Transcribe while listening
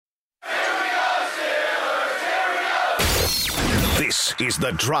This is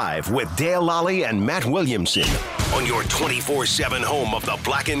The Drive with Dale Lally and Matt Williamson on your 24/7 home of the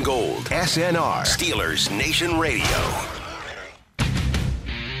black and gold. SNR, Steelers Nation Radio.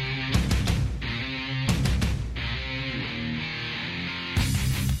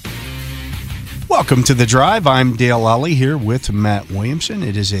 Welcome to The Drive. I'm Dale Lally here with Matt Williamson.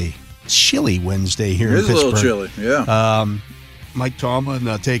 It is a chilly Wednesday here in Pittsburgh. It is a little chilly, yeah. Mike Tomlin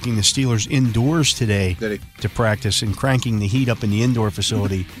taking the Steelers indoors today to practice and cranking the heat up in the indoor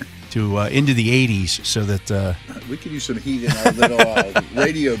facility to into the 80s so that... we could use some heat in our little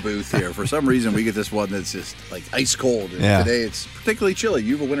radio booth here. For some reason, we get this one that's just like ice cold. And today, it's particularly chilly.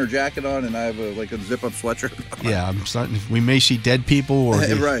 You have a winter jacket on, and I have a zip-up sweatshirt on. Yeah, I'm starting. We may see dead people, or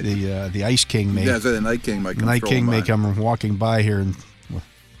the Ice King may... Yeah, so the Night King might come may come walking by here and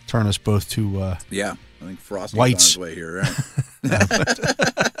turn us both to... yeah, I think Frosty's whites. on his way here, right?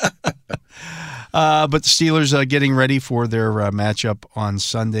 But the Steelers getting ready for their matchup on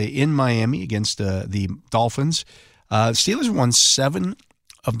Sunday in Miami against the Dolphins. Steelers won 7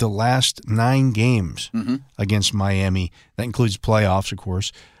 of the last 9 games against Miami. That includes playoffs, of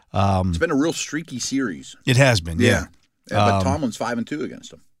course. It's been a real streaky series. It has been, yeah. But Tomlin's 5-2 against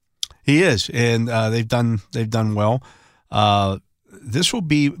them. He is, and they've done well. This will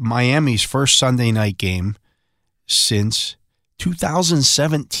be Miami's first Sunday night game since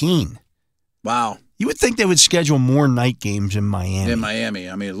 2017. Wow. You would think they would schedule more night games in Miami.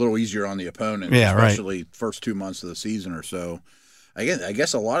 I mean, a little easier on the opponent, especially first 2 months of the season or so. I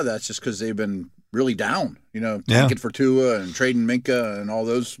guess a lot of that's just because they've been really down, tanking for Tua and trading Minka and all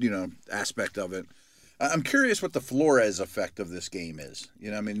those, aspect of it. I'm curious what the Flores effect of this game is.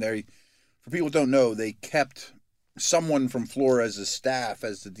 For people who don't know, they kept someone from Flores' staff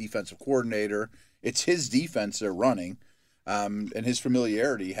as the defensive coordinator. It's his defense they're running. And his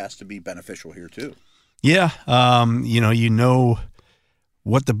familiarity has to be beneficial here too. Yeah, you know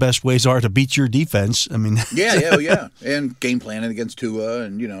what the best ways are to beat your defense. I mean, yeah, and game planning against Tua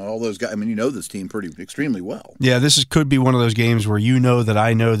and all those guys. I mean, this team extremely well. Yeah, could be one of those games where that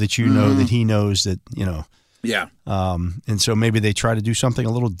I know that know that he knows that Yeah. And so maybe they try to do something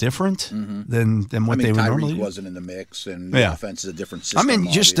a little different than what they would normally do. Tyreek wasn't in the mix, and the offense is a different system. I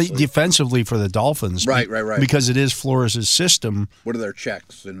mean, just defensively for the Dolphins. Right. Because it is Flores' system. What are their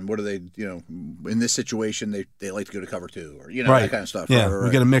checks, and what are they, in this situation, they like to go to cover 2, or, right. that kind of stuff. Yeah, right.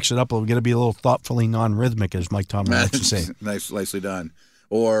 we got to mix it up. We got to be a little thoughtfully non-rhythmic, as Mike Tomlin likes to say. Nicely done.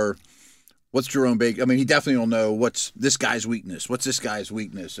 Or... what's Jerome Baker? I mean, he definitely will know what's this guy's weakness. What's this guy's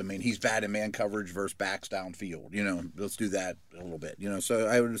weakness? I mean, he's bad in man coverage versus backs downfield. Let's do that a little bit. So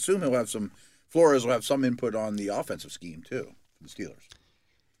I would assume Flores will have some input on the offensive scheme too for the Steelers.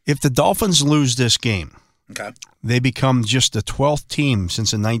 If the Dolphins lose this game, they become just the 12th team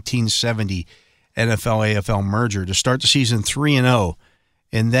since the 1970 NFL-AFL merger to start the season 3-0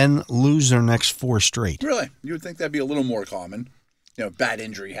 and then lose their next 4 straight. Really? You would think that'd be a little more common. Bad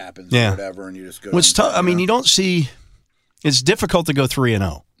injury happens or whatever, and you just go. What's tough? I mean, you don't see. It's difficult to go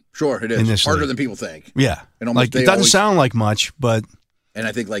 3-0. Sure, it is. It's harder than people think. Yeah, and it doesn't sound like much, but. And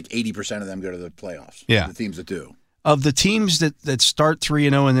I think 80% of them go to the playoffs. Yeah, the teams that do. Of the teams that start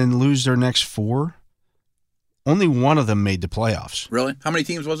 3-0 and then lose their next 4, only one of them made the playoffs. Really? How many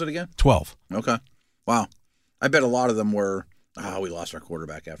teams was it again? 12. Okay. Wow. I bet a lot of them were. We lost our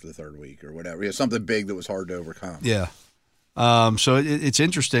quarterback after the 3rd week or whatever. Something big that was hard to overcome. Yeah. So it's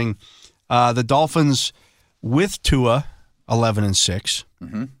interesting. The Dolphins with Tua 11-6,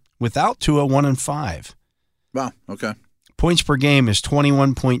 without Tua 1-5. Wow. Okay. Points per game is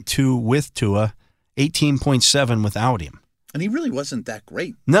 21.2 with Tua, 18.7 without him. And he really wasn't that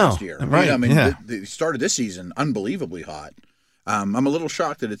great last year. Right. He started this season unbelievably hot. I'm a little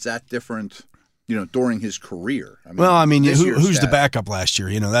shocked that it's that different. During his career. Who's the backup last year?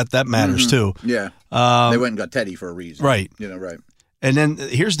 That matters too. Yeah. They went and got Teddy for a reason. Right. Right. And then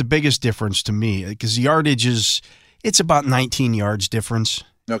here's the biggest difference to me, because the yardage it's about 19 yards difference.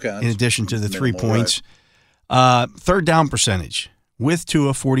 Okay. In addition to the 3 points. Right. Third down percentage. With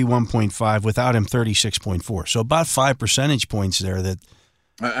Tua, 41.5. Without him, 36.4. So about 5 percentage points there that.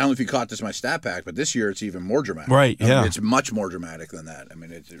 I don't know if you caught this in my stat pack, but this year it's even more dramatic. Right, yeah. It's much more dramatic than that. I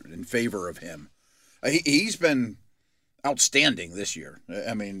mean, it's in favor of him. He's been outstanding this year.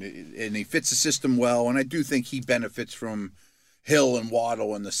 I mean, and he fits the system well, and I do think he benefits from Hill and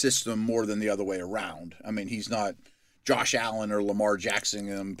Waddle and the system more than the other way around. I mean, he's not Josh Allen or Lamar Jackson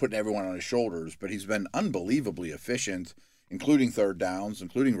and putting everyone on his shoulders, but he's been unbelievably efficient, including third downs,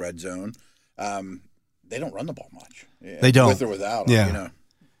 including red zone. They don't run the ball much. They don't. With or without him,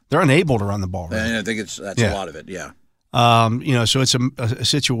 They're unable to run the ball. Right? And I think that's a lot of it, yeah. So it's a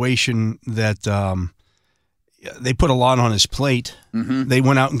situation that they put a lot on his plate. Mm-hmm. They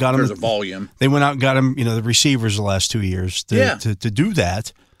went out and got him. There's a volume. They went out and got him, the receivers the last 2 years to do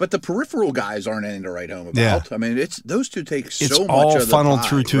that. But the peripheral guys aren't anything to write home about. Yeah. I mean, those two take so much It's all of the funneled pie.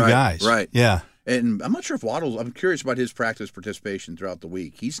 through two guys. Right. Yeah. And I'm not sure if I'm curious about his practice participation throughout the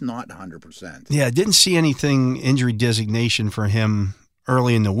week. He's not 100%. Yeah, I didn't see anything injury designation for him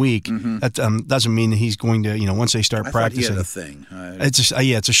early in the week. Mm-hmm. That doesn't mean that he's going to, once they start practicing. I thought he had a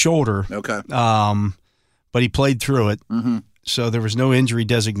thing. It's a shoulder. Okay. But he played through it. Mm-hmm. So there was no injury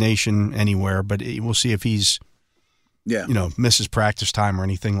designation anywhere, but we'll see if he's, misses practice time or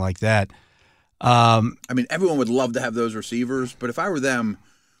anything like that. I mean, everyone would love to have those receivers, but if I were them,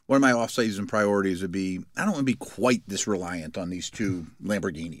 one of my off-season priorities would be, I don't want to be quite this reliant on these two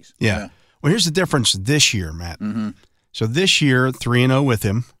Lamborghinis. Yeah. You know? Well, here's the difference this year, Matt. Mm-hmm. So this year, 3-0 with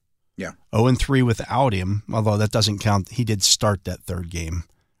him. Yeah. 0-3 without him, although that doesn't count. He did start that third game,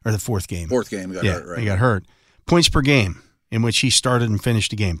 or the fourth game. Fourth game, he got hurt, right? He got hurt. Points per game in which he started and finished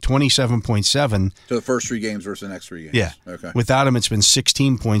the game, 27.7. So the first 3 games versus the next 3 games. Yeah. Okay. Without him, it's been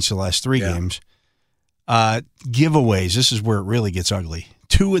 16 points the last 3 games. Giveaways, this is where it really gets ugly.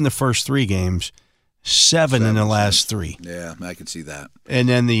 2 in the first 3 games, 7 in the last 3. Yeah, I can see that. And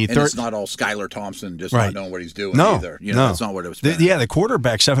then it's not all Skylar Thompson just not knowing what he's doing either. That's not what it was. The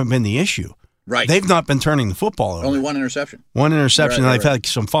quarterbacks haven't been the issue. Right. They've not been turning the football over. Only 1 interception. One interception. Right. They've had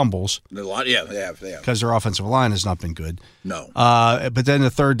some fumbles. A lot, yeah, they have. Because their offensive line has not been good. No. But then the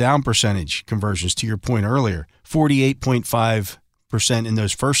third down percentage conversions, to your point earlier, 48.5% in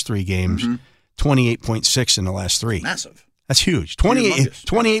those first 3 games, 28.6 in the last 3. Massive. That's huge.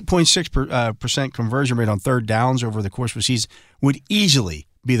 28.6% conversion rate on third downs over the course of the season would easily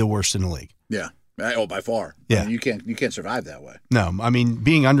be the worst in the league. Yeah. Oh, by far. Yeah. I mean, you can't survive that way. No. I mean,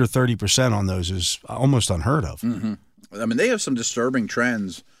 being under 30% on those is almost unheard of. Mm-hmm. I mean, they have some disturbing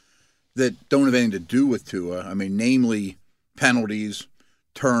trends that don't have anything to do with Tua. I mean, namely penalties,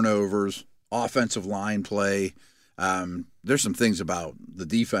 turnovers, offensive line play. There's some things about the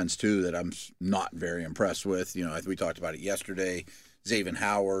defense, too, that I'm not very impressed with. We talked about it yesterday. Xavier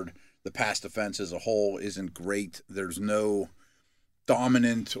Howard, the pass defense as a whole isn't great. There's no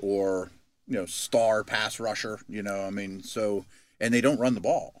dominant or star pass rusher, and they don't run the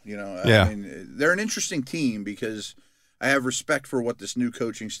ball, Yeah. I mean, they're an interesting team because I have respect for what this new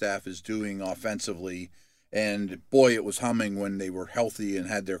coaching staff is doing offensively. And boy, it was humming when they were healthy and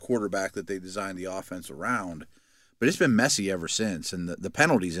had their quarterback that they designed the offense around. But it's been messy ever since. And the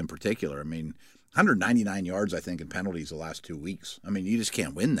penalties in particular, I mean, 199 yards, I think, in penalties the last 2 weeks. I mean, you just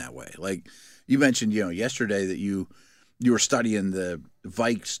can't win that way. Like you mentioned, yesterday that you were studying the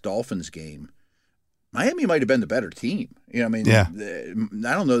Vikes-Dolphins game. Miami might have been the better team. I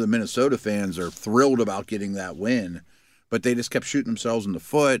don't know the Minnesota fans are thrilled about getting that win, but they just kept shooting themselves in the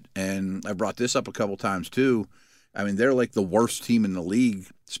foot. And I brought this up a couple times too. I mean, they're like the worst team in the league,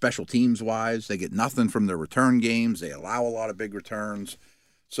 special teams-wise. They get nothing from their return games. They allow a lot of big returns.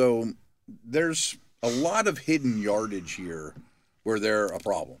 So there's a lot of hidden yardage here where they're a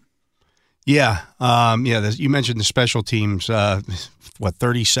problem. Yeah. You mentioned the special teams,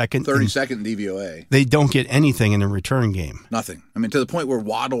 32nd? 32nd in DVOA. They don't get anything in the return game. Nothing. I mean, to the point where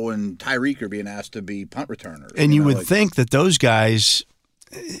Waddle and Tyreek are being asked to be punt returners. And you would think that those guys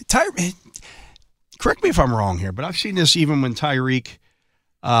correct me if I'm wrong here, but I've seen this even when Tyreek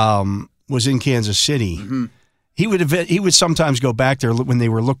was in Kansas City. Mm-hmm. He would sometimes go back there when they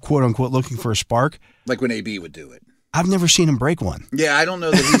were quote unquote looking for a spark. Like when AB would do it. I've never seen him break one. Yeah, I don't know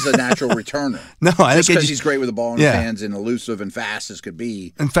that he's a natural returner. No, I think because he's great with the ball in his hands and elusive and fast as could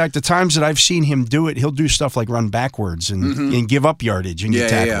be. In fact, the times that I've seen him do it, he'll do stuff like run backwards and give up yardage and get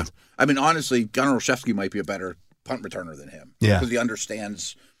tackled. Yeah. I mean, honestly, Gunnar Olszewski might be a better punt returner than him. Yeah. Because he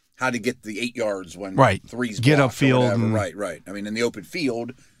understands how to get the 8 yards when three's get upfield. Right. I mean, in the open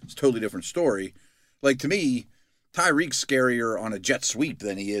field, it's a totally different story. Like, to me, Tyreek's scarier on a jet sweep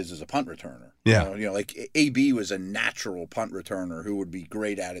than he is as a punt returner. Yeah. Like AB was a natural punt returner who would be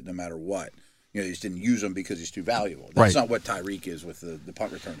great at it no matter what. They just didn't use him because he's too valuable. That's not what Tyreek is with the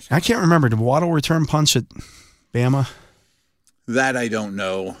punt returns. I can't remember. Did Waddle return punts at Bama? That I don't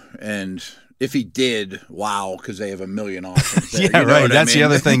know. And if he did, wow, because they have a million options. Yeah, right. That's the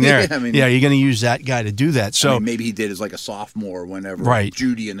other thing there. You're going to use that guy to do that. So maybe he did as like a sophomore whenever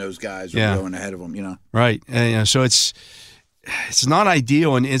Judy and those guys were going ahead of him. Right. And, so it's not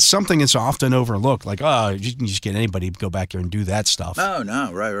ideal, and it's something that's often overlooked. Like, you can just get anybody to go back there and do that stuff. Oh,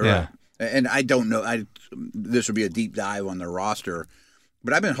 no. Right. And I don't know. This would be a deep dive on their roster,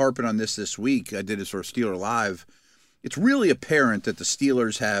 but I've been harping on this week. I did it for Steeler Live. It's really apparent that the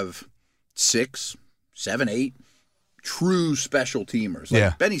Steelers have 6, 7, 8 true special teamers.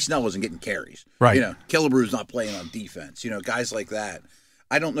 Like Benny Snell wasn't getting carries. Right. Killebrew's not playing on defense. Guys like that.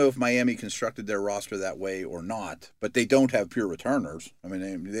 I don't know if Miami constructed their roster that way or not, but they don't have pure returners. I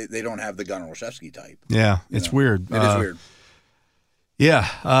mean, they don't have the Gunnar Olszewski type. Yeah, it's weird. It is weird. Yeah.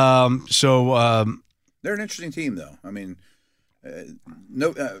 They're an interesting team, though. I mean,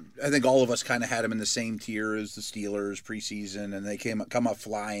 I think all of us kind of had them in the same tier as the Steelers preseason, and they come up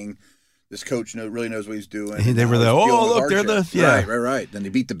flying. This coach really knows what he's doing. They were look, they're Right. Then they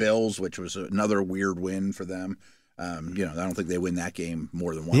beat the Bills, which was another weird win for them. I don't think they win that game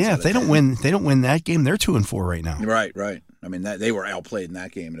more than once. Yeah, if they don't win that game, they're 2-4 right now. Right. I mean, they were outplayed in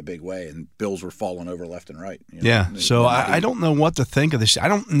that game in a big way, and Bills were falling over left and right. So I don't know what to think of this. I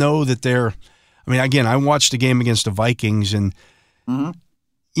don't know that they're. I mean, again, I watched the game against the Vikings, and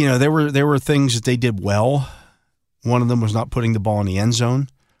there were things that they did well. One of them was not putting the ball in the end zone.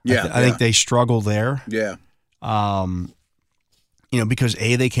 Yeah, I think they struggle there. Yeah. Because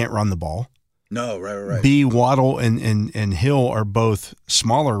A, they can't run the ball. No, right. B, Waddle and Hill are both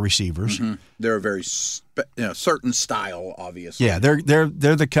smaller receivers. Mm-hmm. They're a very certain style, obviously. Yeah,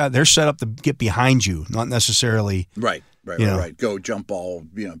 they're set up to get behind you, not necessarily right. Go jump ball,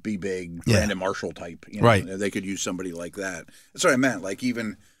 be big, Brandon Marshall type. Right. They could use somebody like that. That's what I meant. Like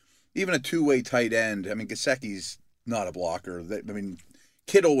even a two-way tight end. I mean, Gesicki's not a blocker.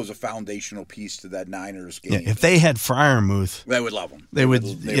 Kittle was a foundational piece to that Niners game. Yeah, if they had Freiermuth, they would love him. They would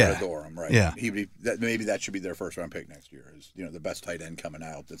adore him, right? Yeah. Maybe that should be their first round pick next year. Is the best tight end coming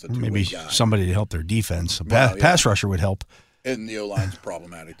out. That's a maybe guy. Somebody to help their defense. Pass rusher would help. And the O-line's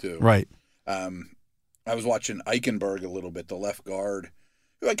problematic too. Right. I was watching Eichenberg a little bit, the left guard,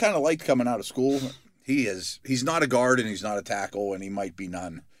 who I kind of liked coming out of school. He's not a guard and he's not a tackle and he might be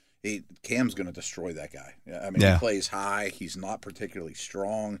none. Cam's going to destroy that guy. I mean, He plays high. He's not particularly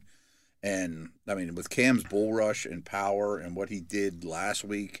strong. And, I mean, with Cam's bull rush and power and what he did last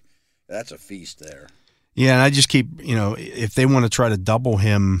week, that's a feast there. Yeah, and I just keep, if they want to try to double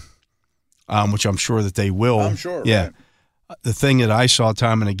him, which I'm sure that they will. I'm sure. Yeah. Right. The thing that I saw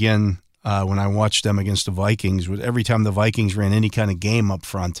time and again when I watched them against the Vikings was every time the Vikings ran any kind of game up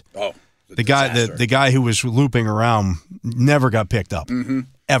front, the guy who was looping around never got picked up. Mm-hmm.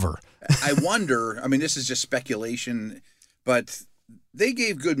 Ever. I wonder, I mean, this is just speculation, but they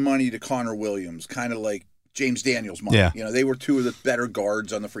gave good money to Connor Williams, kind of like James Daniels money. Yeah. They were two of the better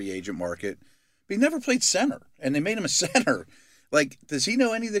guards on the free agent market. But he never played center, and they made him a center. Like, does he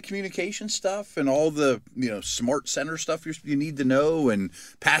know any of the communication stuff and all the, smart center stuff you need to know and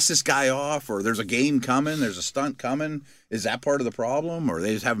pass this guy off, or there's a game coming, there's a stunt coming? Is that part of the problem, or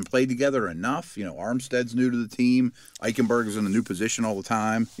they just haven't played together enough? Armstead's new to the team. Eichenberg is in a new position all the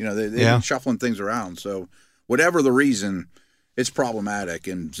time. They've been shuffling things around. So whatever the reason, it's problematic.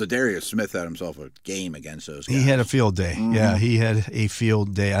 And Zadarius Smith had himself a game against those guys. He had a field day. Mm-hmm. Yeah, he had a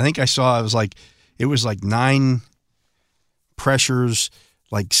field day. I think I saw it was like 9 pressures,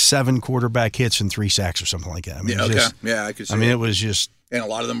 like 7 quarterback hits and 3 sacks or something like that. I mean, I could see. It was just, and a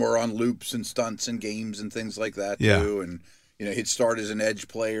lot of them were on loops and stunts and games and things like that too. And he'd start as an edge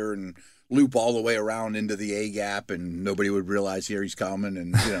player and loop all the way around into the A gap, and nobody would realize here he's coming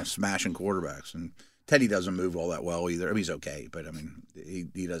and smashing quarterbacks. And Teddy doesn't move all that well either. I mean, he's okay, but I mean,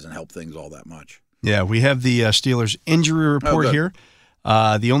 he doesn't help things all that much. Yeah, we have the Steelers injury report here.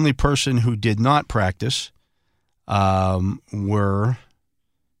 The only person who did not practice were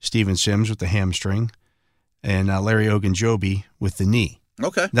Steven Sims with the hamstring and Larry Ogunjobi with the knee.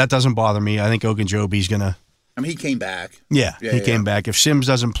 Okay. That doesn't bother me. I think Ogunjobi's going to... I mean, he came back. Yeah, he came back. If Sims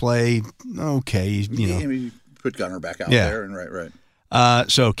doesn't play, okay, You put Gunnar back out there, and right.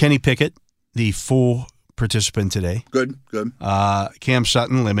 So Kenny Pickett, the full participant today. Good. Cam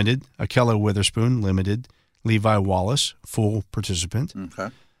Sutton, limited. Ahkello Witherspoon, limited. Levi Wallace, full participant. Okay.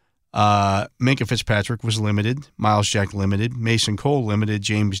 Minkah Fitzpatrick was limited. Miles Jack, limited. Mason Cole, limited.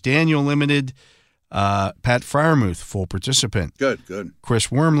 James Daniel, limited. Pat Freiermuth, full participant. Good. Chris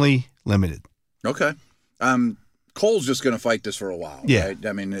Wormley, limited. Okay. Cole's just going to fight this for a while. Yeah. Right?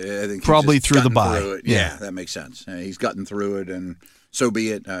 I mean, I think probably through the bye. Yeah, that makes sense. He's gotten through it, and so be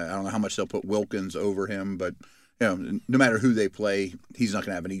it. I don't know how much they'll put Wilkins over him, but no matter who they play, he's not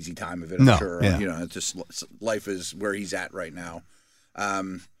going to have an easy time of it. I'm sure. Yeah. It's just life is where he's at right now.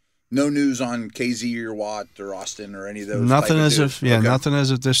 No news on KZ or Watt or Austin or any of those. Nothing as of nothing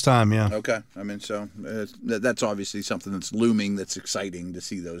as of this time. Yeah. Okay. I mean, so that's obviously something that's looming. That's exciting to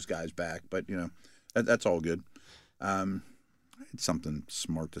see those guys back. But that's all good. I had something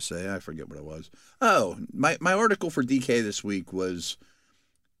smart to say. I forget what it was. Oh, my article for DK this week was.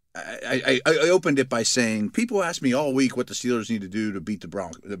 I opened it by saying people ask me all week what the Steelers need to do to beat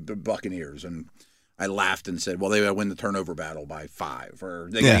the Buccaneers, and I laughed and said, well, they win the turnover battle by 5, or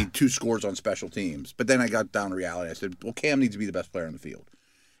they need 2 scores on special teams. But then I got down to reality. I said, well, Cam needs to be the best player on the field.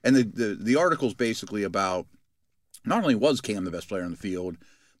 And the article's basically about not only was Cam the best player on the field,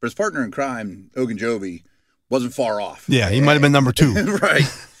 but his partner in crime, Ogunjobi, wasn't far off. Yeah, he might have been number 2. Right.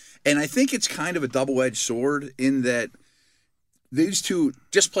 And I think it's kind of a double-edged sword in that these two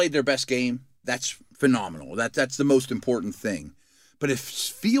just played their best game. That's phenomenal. That's the most important thing. But it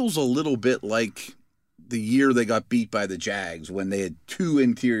feels a little bit like the year they got beat by the Jags when they had 2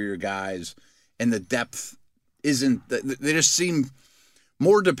 interior guys and the depth isn't – they just seem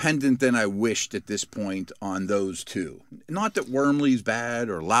more dependent than I wished at this point on those 2. Not that Wormley's bad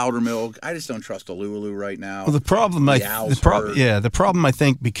or Loudermilk. I just don't trust Alualu right now. Well, the problem I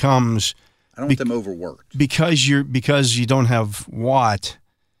think becomes – I don't want them overworked. Because you don't have Watt,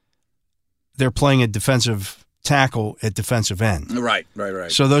 they're playing a defensive – tackle at defensive end. Right.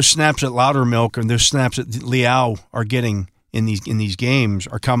 So those snaps at Loudermilk and those snaps that Liao are getting in these games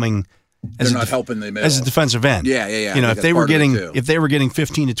are coming as not helping the middle. As a defensive end. Yeah. You know, if they were getting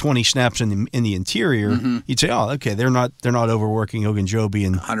 15 to 20 snaps in the interior, you'd say, oh, okay, they're not overworking Ogunjobi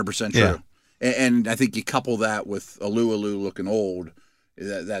and 100% true. Yeah. And I think you couple that with Alualu looking old,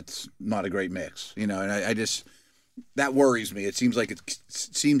 that's not a great mix. You know, and I just that worries me. It seems like it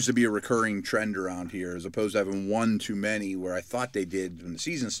seems to be a recurring trend around here, as opposed to having one too many where I thought they did when the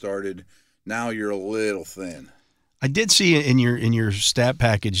season started. Now you're a little thin. I did see in your stat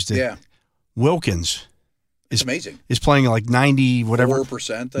package that Wilkins is amazing. Is playing like 90 whatever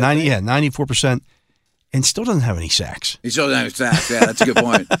 4%. 94%, and still doesn't have any sacks. He still doesn't have sacks. Yeah, that's a good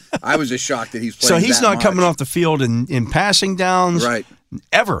point. I was just shocked that he's playing. So he's not coming off the field in passing downs, right?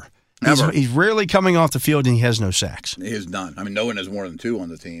 Ever. He's rarely coming off the field, and he has no sacks. He has none. I mean, no one has more than 2 on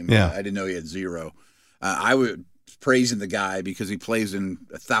the team. Yeah. I didn't know he had 0. I was praising the guy because he plays in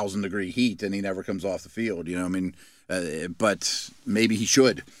 1,000-degree heat, and he never comes off the field. You know, I mean, but maybe he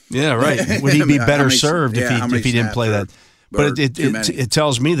should. Yeah, right. Would he be better served if he didn't play that? But it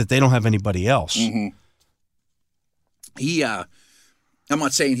tells me that they don't have anybody else. Mm-hmm. I'm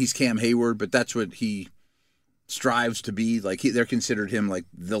not saying he's Cam Hayward, but that's what he strives to be. Like they're considered him like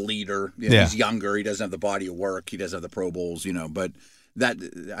the leader. You know, he's younger. He doesn't have the body of work. He doesn't have the Pro Bowls. You know, but that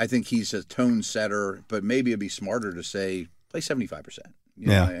I think he's a tone setter. But maybe it'd be smarter to say play 75%.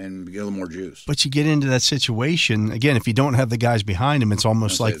 And get a little more juice. But you get into that situation again if you don't have the guys behind him. It's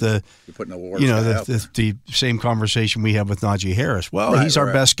almost like the same conversation we have with Najee Harris. Well, he's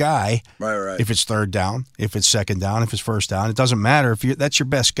our best guy. Right. If it's third down, if it's second down, if it's first down, it doesn't matter. If that's your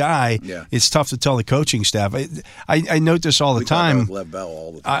best guy, it's tough to tell the coaching staff. I note this all the time. Lev Bell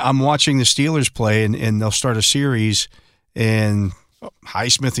all the time. I'm watching the Steelers play, and they'll start a series, and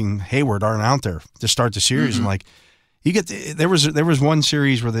Highsmith and Hayward aren't out there to start the series. I'm like. There was one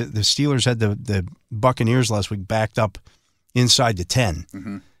series where the Steelers had the Buccaneers last week backed up inside the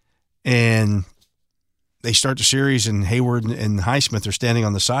 10, and they start the series and Hayward and Highsmith are standing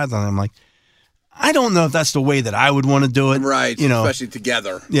on the sideline. I'm like, I don't know if that's the way that I would want to do it, right? You know, especially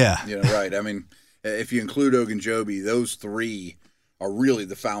together. Yeah, right. I mean, if you include Ogunjobi, those 3 are really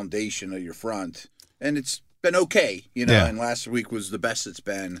the foundation of your front, and it's been okay. And last week was the best it's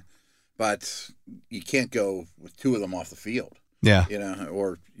been. But you can't go with 2 of them off the field. Yeah.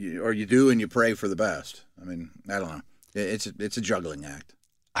 Or you do and you pray for the best. I mean, I don't know. It's a juggling act.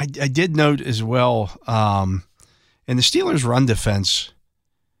 I did note as well, in the Steelers' run defense,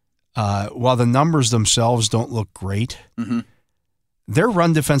 while the numbers themselves don't look great, their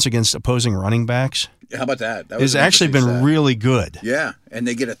run defense against opposing running backs how about that? Has actually been really good. Yeah, and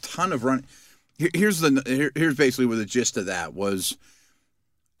they get a ton of run. Here's basically where the gist of that was.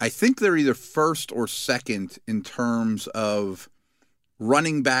 I think they're either first or second in terms of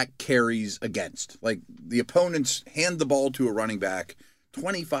running back carries against. Like the opponents hand the ball to a running back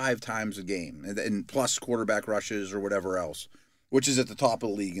 25 times a game, and plus quarterback rushes or whatever else, which is at the top of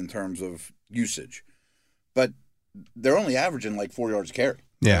the league in terms of usage. But they're only averaging like 4 yards a carry.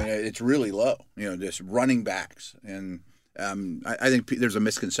 Yeah, I mean, it's really low. Just running backs, and I think there's a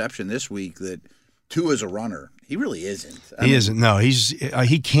misconception this week that Tua's a runner. He really isn't. He isn't. No,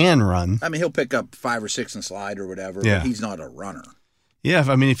 he can run. I mean, he'll pick up 5 or 6 and slide or whatever, but he's not a runner. Yeah,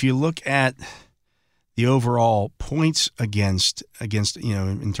 I mean, if you look at the overall points against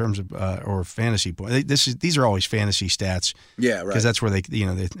in terms of or fantasy points, these are always fantasy stats. Yeah, right. Because that's where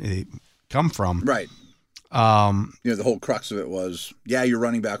they come from. Right. The whole crux of it was, your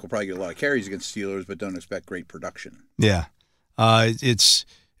running back will probably get a lot of carries against Steelers, but don't expect great production. Yeah, it's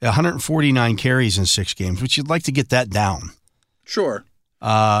 149 carries in 6 games, which you'd like to get that down. Sure.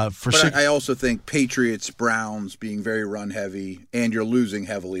 I also think Patriots, Browns being very run heavy, and you're losing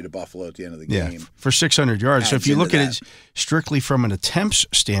heavily to Buffalo at the end of the game. Yeah, for 600 yards. So if you look at it strictly from an attempts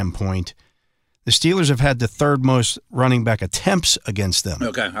standpoint, the Steelers have had the third most running back attempts against them.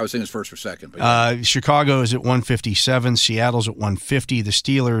 Okay, I was thinking it's first or second. But Chicago is at 157. Seattle's at 150. The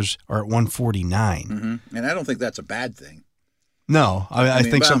Steelers are at 149. Mm-hmm. And I don't think that's a bad thing. No, I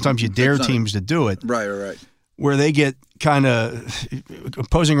think sometimes you dare teams to do it. Right. Where they get kind of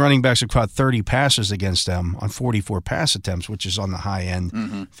opposing running backs have caught 30 passes against them on 44 pass attempts, which is on the high end.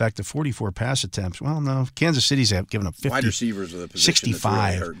 Mm-hmm. In fact, the 44 pass attempts, well, no, Kansas City's have given up 50. Wide receivers are the position 65.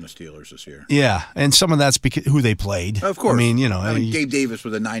 That's really hurting the Steelers this year. Yeah, and some of that's because who they played. Of course. I mean, Gabe Davis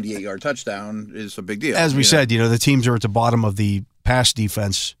with a 98-yard touchdown is a big deal. As we said, the teams are at the bottom of the pass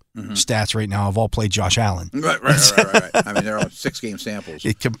defense stats right now have all played Josh Allen. Right. I mean, they're all 6-game samples.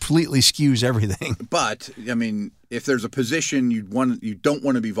 It completely skews everything. But, I mean, if there's a position you don't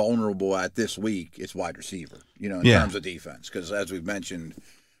want to be vulnerable at this week, it's wide receiver, in terms of defense. Because as we've mentioned,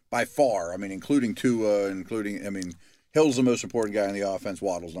 by far, I mean, including Tua, Hill's the most important guy in the offense,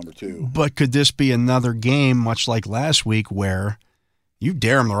 Waddle's number 2. But could this be another game, much like last week, where you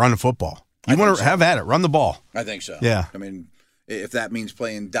dare them to run the football? You want to have at it, run the ball. I think so. Yeah. I mean, if that means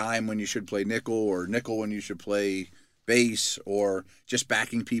playing dime when you should play nickel, or nickel when you should play base, or just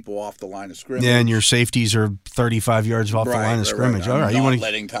backing people off the line of scrimmage. Yeah, and your safeties are 35 yards off the line of scrimmage. Right. All right, you want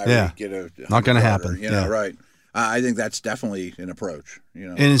letting Tyreek get a not going to happen. Right. I think that's definitely an approach.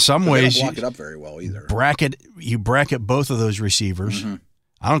 And in some ways, they don't block it up very well either. You bracket both of those receivers. Mm-hmm.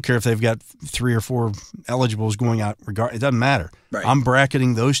 I don't care if they've got 3 or 4 eligibles going out. It doesn't matter. Right. I'm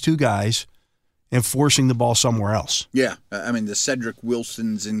bracketing those two guys and forcing the ball somewhere else. Yeah. I mean, the Cedric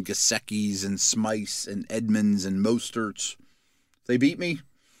Wilsons and Gesicki's and Smyce and Edmonds and Mosterts, if they beat me,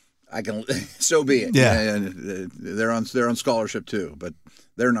 I can. So be it. Yeah. And they're on scholarship too, but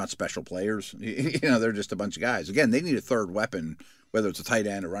they're not special players. They're just a bunch of guys. Again, they need a third weapon, whether it's a tight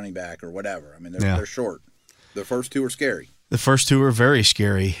end, a running back, or whatever. I mean, they're short. The first 2 are scary. The first 2 are very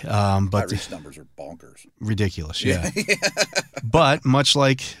scary, but Tyreek's numbers are bonkers, ridiculous. Yeah, but much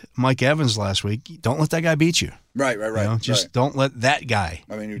like Mike Evans last week, don't let that guy beat you. Right. Just don't let that guy.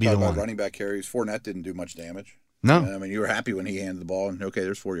 I mean, you talk about running back carries. Fournette didn't do much damage. No, I mean, you were happy when he handed the ball, and okay,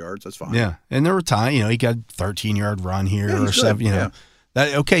 there's 4 yards. That's fine. Yeah, and there were times, he got a 13-yard run here or 7.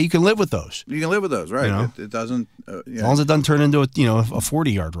 You can live with those. You can live with those, right? It doesn't. As long as it doesn't turn into a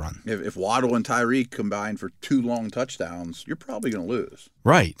 40-yard run. If Waddle and Tyreek combine for 2 long touchdowns, you're probably going to lose.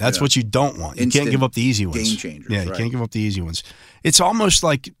 Right. That's what you don't want. You can't give up the easy ones. Game changers. Yeah, you can't give up the easy ones. It's almost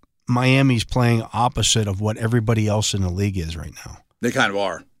like Miami's playing opposite of what everybody else in the league is right now. They kind of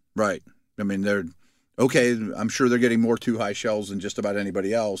are. Right. I mean, they're okay. I'm sure they're getting more 2-high shells than just about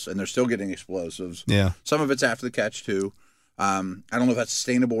anybody else, and they're still getting explosives. Yeah. Some of it's after the catch too. I don't know if that's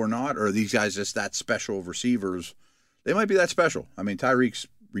sustainable or not, or are these guys just that special of receivers? They might be that special. I mean, Tyreek's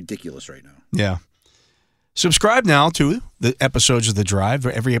ridiculous right now. Yeah. Subscribe now to the episodes of The Drive.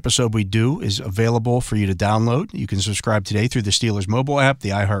 Every episode we do is available for you to download. You can subscribe today through the Steelers mobile app, the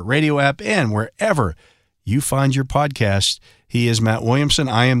iHeartRadio app, and wherever you find your podcast. He is Matt Williamson.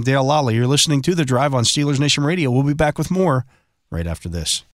 I am Dale Lally. You're listening to The Drive on Steelers Nation Radio. We'll be back with more right after this.